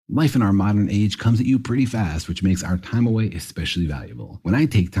Life in our modern age comes at you pretty fast, which makes our time away especially valuable. When I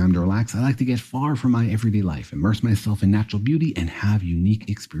take time to relax, I like to get far from my everyday life, immerse myself in natural beauty, and have unique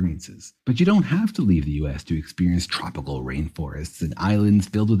experiences. But you don't have to leave the U.S. to experience tropical rainforests and islands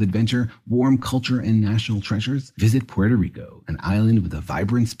filled with adventure, warm culture, and national treasures. Visit Puerto Rico, an island with a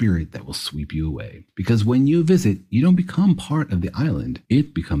vibrant spirit that will sweep you away. Because when you visit, you don't become part of the island,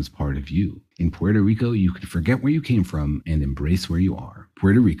 it becomes part of you. In Puerto Rico, you can forget where you came from and embrace where you are.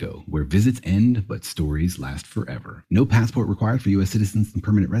 Puerto Rico, where visits end but stories last forever. No passport required for U.S. citizens and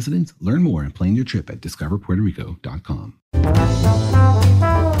permanent residents. Learn more and plan your trip at discoverpuertorico.com.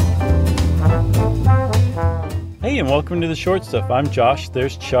 Hey, and welcome to The Short Stuff. I'm Josh,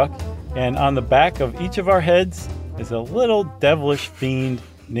 there's Chuck, and on the back of each of our heads is a little devilish fiend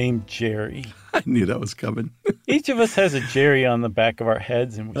named Jerry. I knew that was coming. Each of us has a Jerry on the back of our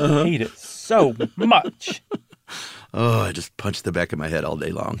heads, and we hate it so much. Oh, I just punched the back of my head all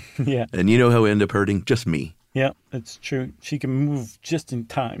day long. Yeah. And you know how we end up hurting? Just me. Yeah, it's true. She can move just in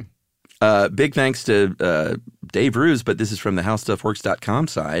time. Big thanks to Dave Ruse, but this is from the HowStuffWorks.com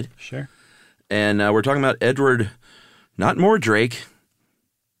side. Sure. And we're talking about Edward, not Mordake.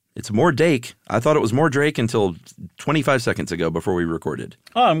 It's Mordake. I thought it was Mordake until 25 seconds ago before we recorded.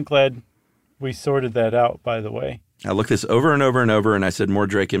 Oh, I'm glad we sorted that out, by the way. I looked this over and over and over, and I said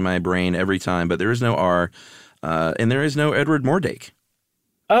Mordake in my brain every time, but there is no R, and there is no Edward Mordake.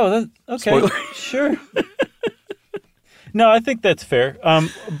 Oh, okay. Spoiler. Sure. No, I think that's fair.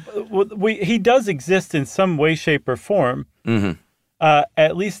 He does exist in some way, shape, or form,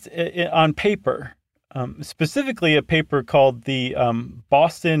 at least on paper. Specifically a paper called the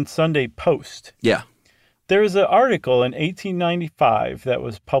Boston Sunday Post. Yeah. There was an article in 1895 that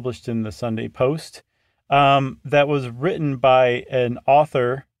was published in the Sunday Post that was written by an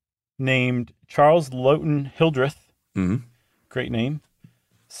author named Charles Lowton Hildreth. Mm-hmm. Great name.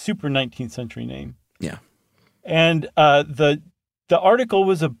 Super 19th century name. Yeah. And the article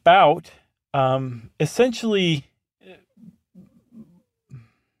was about essentially...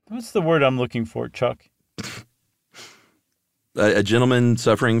 What's the word I'm looking for, Chuck? A gentleman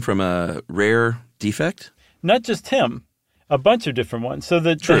suffering from a rare defect? Not just him, a bunch of different ones. So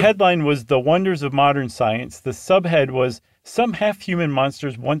the headline was The Wonders of Modern Science. The subhead was Some Half-Human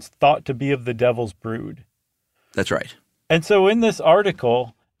Monsters Once Thought to Be of the Devil's Brood. That's right. And so in this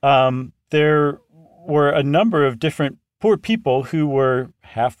article, there were a number of different poor people who were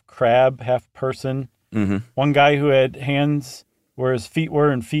half crab, half person. Mm-hmm. One guy who had hands where his feet were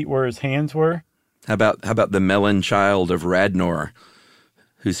and feet where his hands were. How about the melon child of Radnor,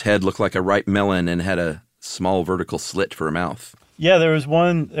 whose head looked like a ripe melon and had a small vertical slit for a mouth? Yeah, there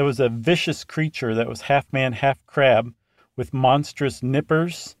was a vicious creature that was half man, half crab with monstrous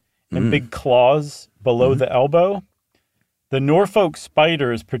nippers and big claws below the elbow. The Norfolk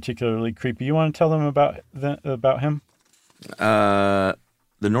spider is particularly creepy. You want to tell them about him? The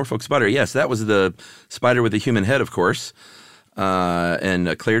Norfolk spider, yes. That was the spider with the human head, of course. And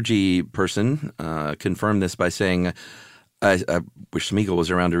a clergy person confirmed this by saying, I wish Smeagol was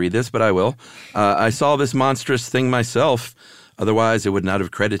around to read this, but I will. I saw this monstrous thing myself. Otherwise, it would not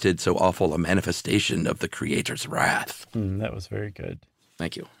have credited so awful a manifestation of the Creator's wrath. That was very good.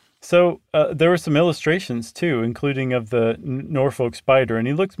 Thank you. So there were some illustrations, too, including of the Norfolk spider, and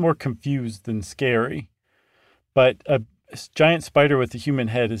he looks more confused than scary. But a giant spider with a human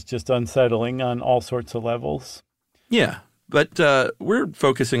head is just unsettling on all sorts of levels. Yeah. But we're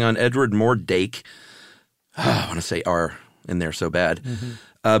focusing on Edward Mordake. I want to say R in there so bad. Mm-hmm.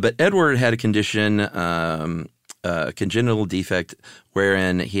 But Edward had a condition, a congenital defect,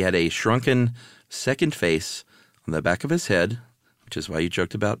 wherein he had a shrunken second face on the back of his head, which is why you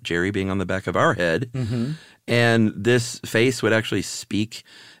joked about Jerry being on the back of our head. Mm-hmm. And this face would actually speak,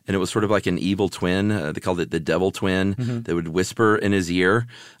 and it was sort of like an evil twin. They called it the devil twin that would whisper in his ear,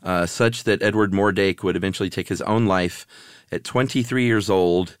 such that Edward Mordake would eventually take his own life at 23 years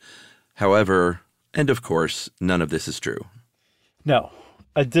old. However, and of course, none of this is true. No.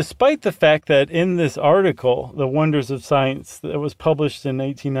 Despite the fact that in this article, The Wonders of Science, that was published in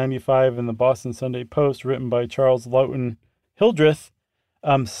 1895 in the Boston Sunday Post, written by Charles Lowton Hildreth,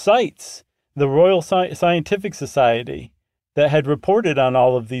 cites the Royal Scientific Society that had reported on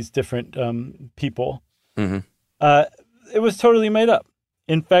all of these different people. Mm-hmm. It was totally made up.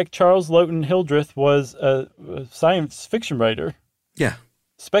 In fact, Charles Lowton Hildreth was a science fiction writer. Yeah.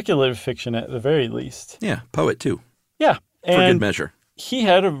 Speculative fiction at the very least. Yeah, poet too. Yeah. For good measure. He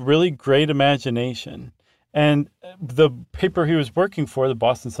had a really great imagination. And the paper he was working for, the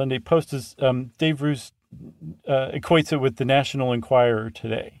Boston Sunday Post, is Dave Ruse equates it with the National Enquirer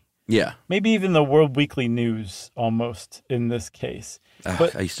today. Yeah. Maybe even the World Weekly News almost in this case.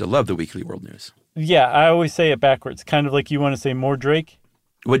 But I used to love the Weekly World News. yeah, I always say it backwards, kind of like you want to say Mordake.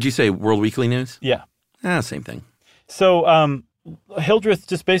 What'd you say, World Weekly News? Yeah. Same thing. So Hildreth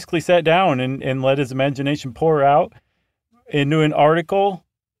just basically sat down and let his imagination pour out into an article,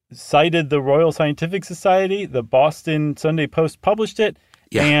 cited the Royal Scientific Society, the Boston Sunday Post published it,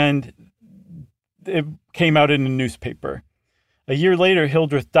 and it came out in a newspaper. A year later,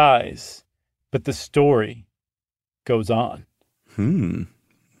 Hildreth dies, but the story goes on.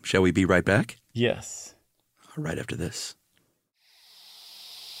 Shall we be right back? Yes. Right after this.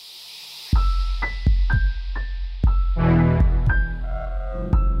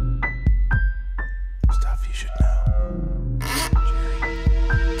 Stuff you should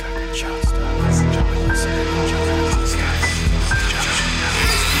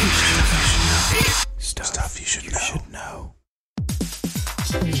know.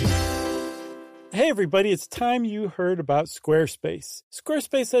 Stuff you should know. Hey everybody, it's time you heard about Squarespace.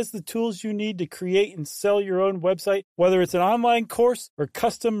 Squarespace has the tools you need to create and sell your own website. Whether it's an online course or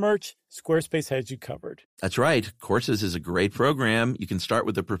custom merch, Squarespace has you covered. That's right. Courses is a great program. You can start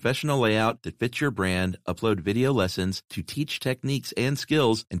with a professional layout that fits your brand, upload video lessons to teach techniques and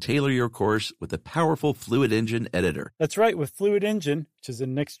skills, and tailor your course with a powerful Fluid Engine editor. That's right. With Fluid Engine, which is a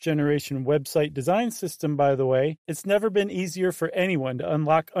next-generation website design system, by the way, it's never been easier for anyone to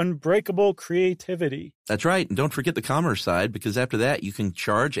unlock unbreakable creativity. That's right. And don't forget the commerce side, because after that, you can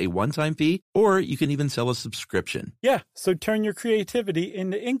charge a one-time fee, or you can even sell a subscription. Yeah, so turn your creativity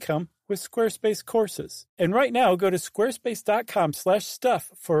into income with Squarespace courses. And right now, go to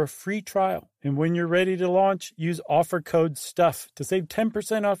squarespace.com/stuff for a free trial. And when you're ready to launch, use offer code STUFF to save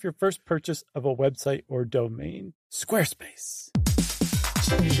 10% off your first purchase of a website or domain. Squarespace.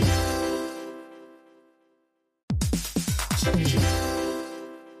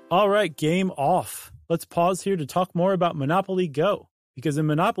 All right, game off. Let's pause here to talk more about Monopoly Go. Because in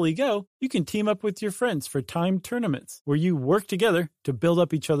Monopoly Go, you can team up with your friends for timed tournaments where you work together to build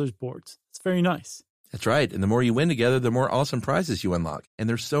up each other's boards. It's very nice. That's right. And the more you win together, the more awesome prizes you unlock. And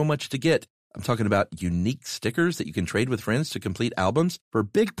there's so much to get. I'm talking about unique stickers that you can trade with friends to complete albums for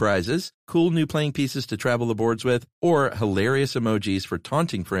big prizes, cool new playing pieces to travel the boards with, or hilarious emojis for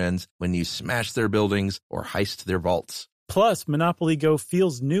taunting friends when you smash their buildings or heist their vaults. Plus, Monopoly Go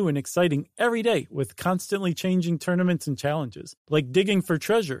feels new and exciting every day with constantly changing tournaments and challenges, like digging for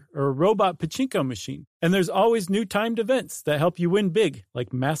treasure or a robot pachinko machine. And there's always new timed events that help you win big,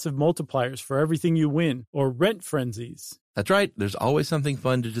 like massive multipliers for everything you win or rent frenzies. That's right. There's always something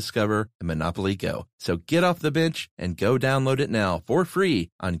fun to discover in Monopoly Go. So get off the bench and go download it now for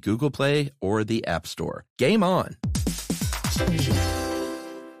free on Google Play or the App Store. Game on!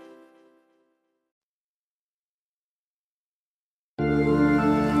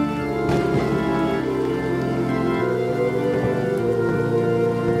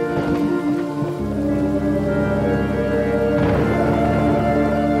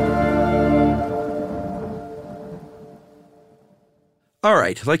 All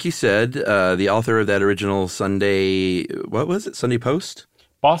right. Like you said, the author of that original Sunday, what was it? Sunday Post?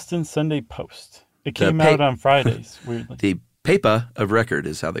 Boston Sunday Post. It came out on Fridays, weirdly. The paper of record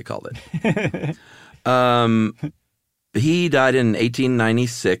is how they called it. He died in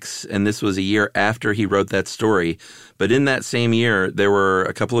 1896, and this was a year after he wrote that story. But in that same year, there were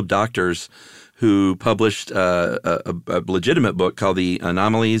a couple of doctors who published a legitimate book called The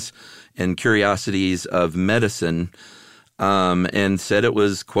Anomalies and Curiosities of Medicine, and said it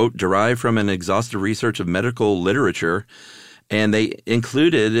was, quote, derived from an exhaustive research of medical literature. And they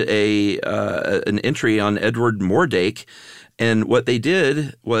included an entry on Edward Mordake. And what they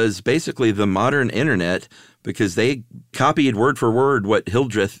did was basically the modern internet, because they copied word for word what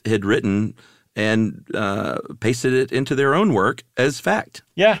Hildreth had written and pasted it into their own work as fact.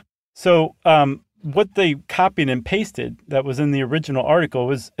 Yeah. So what they copied and pasted that was in the original article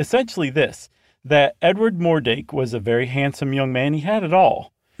was essentially this, that Edward Mordake was a very handsome young man. He had it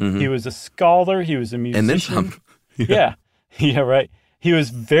all. Mm-hmm. He was a scholar. He was a musician. And then some. Yeah. Yeah, right. He was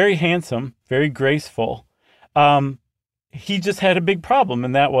very handsome, very graceful. He just had a big problem,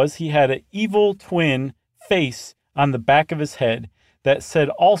 and that was he had an evil twin face on the back of his head that said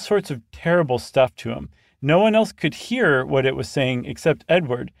all sorts of terrible stuff to him. No one else could hear what it was saying except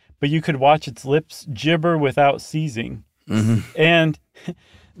Edward, but you could watch its lips gibber without ceasing. Mm-hmm. And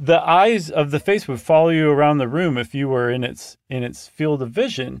the eyes of the face would follow you around the room if you were in its field of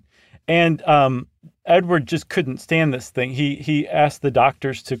vision. And Edward just couldn't stand this thing. He asked the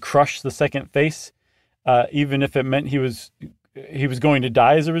doctors to crush the second face, even if it meant he was going to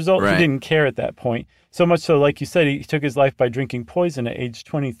die as a result. Right. He didn't care at that point. So much so, like you said, he took his life by drinking poison at age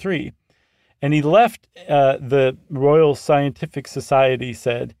 23. And he left, the Royal Scientific Society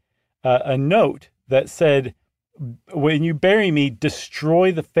said, a note that said, when you bury me,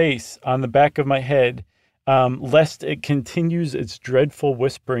 destroy the face on the back of my head, lest it continues its dreadful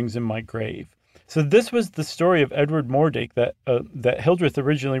whisperings in my grave. So this was the story of Edward Mordake that Hildreth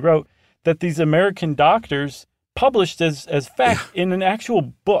originally wrote, that these American doctors published as fact in an actual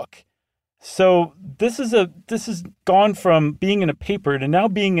book. So this is gone from being in a paper to now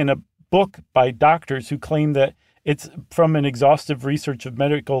being in a book by doctors who claim that it's from an exhaustive research of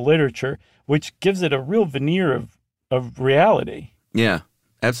medical literature, which gives it a real veneer of reality. Yeah,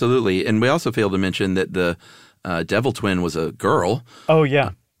 absolutely. And we also failed to mention that the devil twin was a girl. Oh,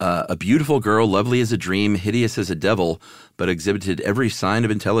 yeah. A beautiful girl, lovely as a dream, hideous as a devil, but exhibited every sign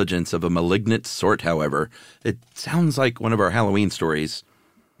of intelligence of a malignant sort, however. It sounds like one of our Halloween stories.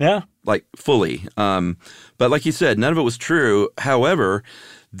 Yeah. Like, fully. But like you said, none of it was true. However,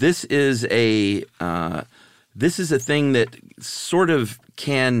 this is a thing that sort of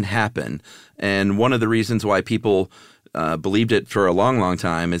can happen. And one of the reasons why people believed it for a long, long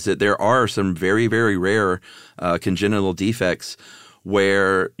time is that there are some very, very rare congenital defects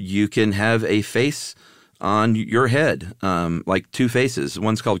where you can have a face on your head, like two faces.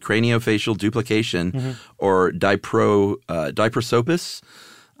 One's called craniofacial duplication, or diprosopis,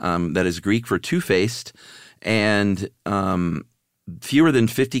 that is Greek for two-faced, and fewer than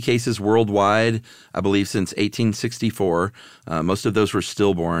 50 cases worldwide, I believe, since 1864. Most of those were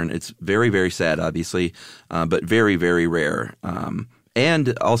stillborn. It's very, very sad, obviously, but very, very rare.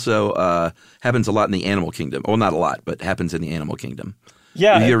 And also happens a lot in the animal kingdom. Well, not a lot, but happens in the animal kingdom.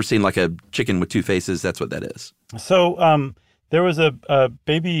 Yeah. Have you ever seen like a chicken with two faces? That's what that is. So there was a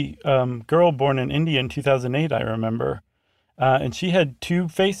baby girl born in India in 2008, I remember. And she had two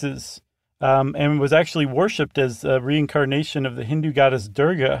faces and was actually worshipped as a reincarnation of the Hindu goddess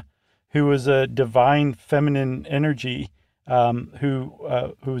Durga, who was a divine feminine energy who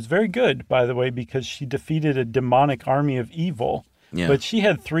was very good, by the way, because she defeated a demonic army of evil. Yeah. But she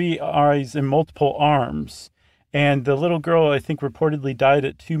had three eyes and multiple arms. And the little girl, I think, reportedly died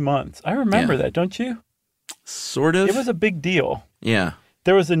at 2 months. I remember that, don't you? Sort of. It was a big deal. Yeah.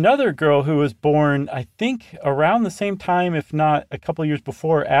 There was another girl who was born, I think, around the same time, if not a couple of years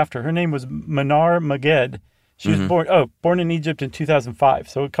before or after. Her name was Manar Maged. She was born in Egypt in 2005,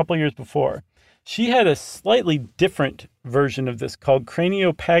 so a couple of years before. She had a slightly different version of this called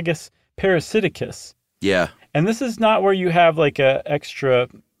Craniopagus parasiticus. Yeah. And this is not where you have like a extra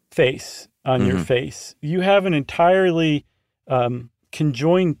face on your face. You have an entirely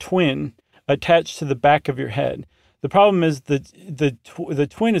conjoined twin attached to the back of your head. The problem is the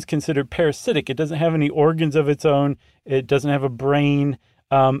twin is considered parasitic. It doesn't have any organs of its own. It doesn't have a brain.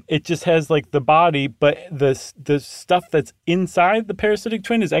 It just has like the body, but the stuff that's inside the parasitic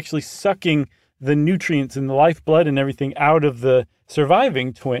twin is actually sucking the nutrients and the lifeblood and everything out of the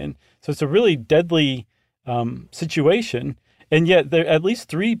surviving twin. So it's a really deadly situation. And yet there at least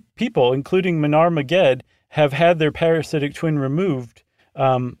 3 people, including Manar Maged, have had their parasitic twin removed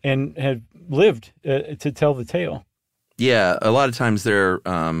and have lived to tell the tale. Yeah, a lot of times there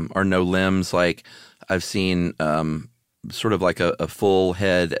are no limbs. Like I've seen sort of like a full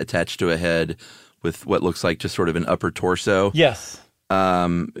head attached to a head with what looks like just sort of an upper torso. Yes.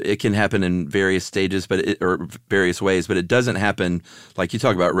 It can happen in various stages, or various ways, but it doesn't happen like you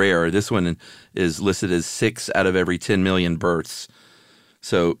talk about rare. This one is listed as 6 out of every 10 million births.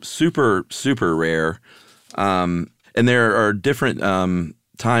 So super, super rare. And there are different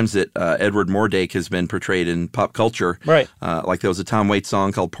times that Edward Mordake has been portrayed in pop culture. Right. Like there was a Tom Waits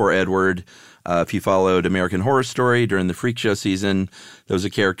song called Poor Edward. If you followed American Horror Story during the Freak Show season, there was a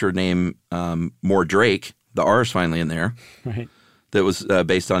character named Mordake. The R is finally in there. Right. That was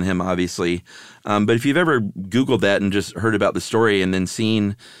based on him, obviously. But if you've ever Googled that and just heard about the story and then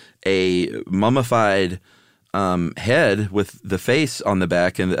seen a mummified head with the face on the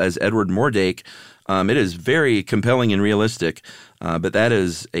back and as Edward Mordake, it is very compelling and realistic. But that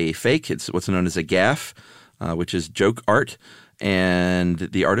is a fake. It's what's known as a gaff, which is joke art. And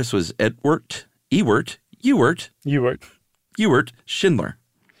the artist was Ewert Schindler.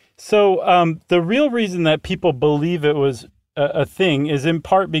 So the real reason that people believe it was a thing is in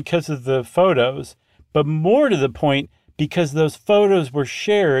part because of the photos, but more to the point because those photos were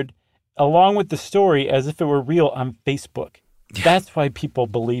shared along with the story as if it were real on Facebook. Yeah. That's why people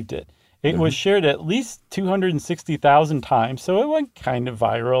believed it. It was shared at least 260,000 times, so it went kind of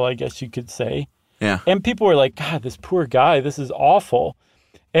viral, I guess you could say. Yeah. And people were like, God, this poor guy, this is awful.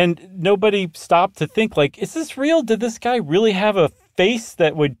 And nobody stopped to think, like, is this real? Did this guy really have a face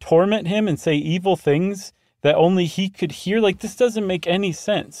that would torment him and say evil things that only he could hear? Like, this doesn't make any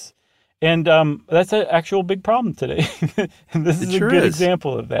sense. And that's an actual big problem today. And this is a good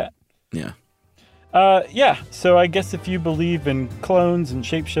example of that. Yeah. So I guess if you believe in clones and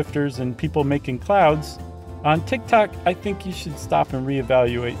shapeshifters and people making clouds, on TikTok, I think you should stop and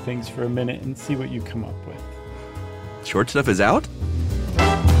reevaluate things for a minute and see what you come up with. Short Stuff is out?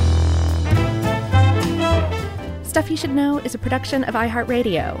 Stuff You Should Know is a production of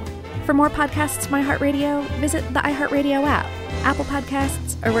iHeartRadio. For more podcasts from iHeartRadio, visit the iHeartRadio app, Apple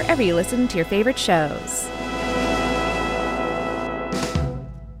Podcasts, or wherever you listen to your favorite shows.